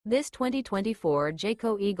This 2024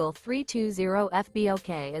 Jayco Eagle 320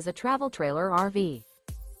 FBOK is a travel trailer RV.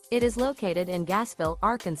 It is located in Gassville,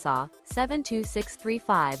 Arkansas,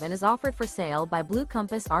 72635 and is offered for sale by Blue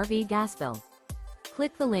Compass RV Gassville.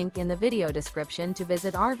 Click the link in the video description to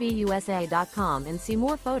visit RVUSA.com and see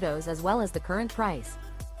more photos as well as the current price.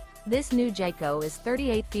 This new Jayco is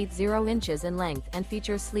 38 feet 0 inches in length and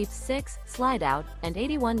features sleeps 6, slide-out, and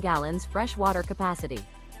 81 gallons fresh water capacity.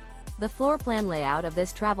 The floor plan layout of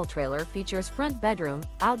this travel trailer features front bedroom,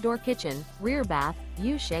 outdoor kitchen, rear bath,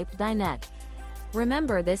 U-shaped dinette.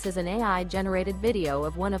 Remember, this is an AI-generated video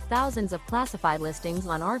of one of thousands of classified listings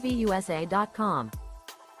on RVUSA.com.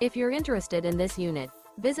 If you're interested in this unit,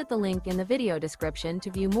 visit the link in the video description to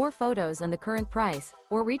view more photos and the current price,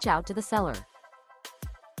 or reach out to the seller.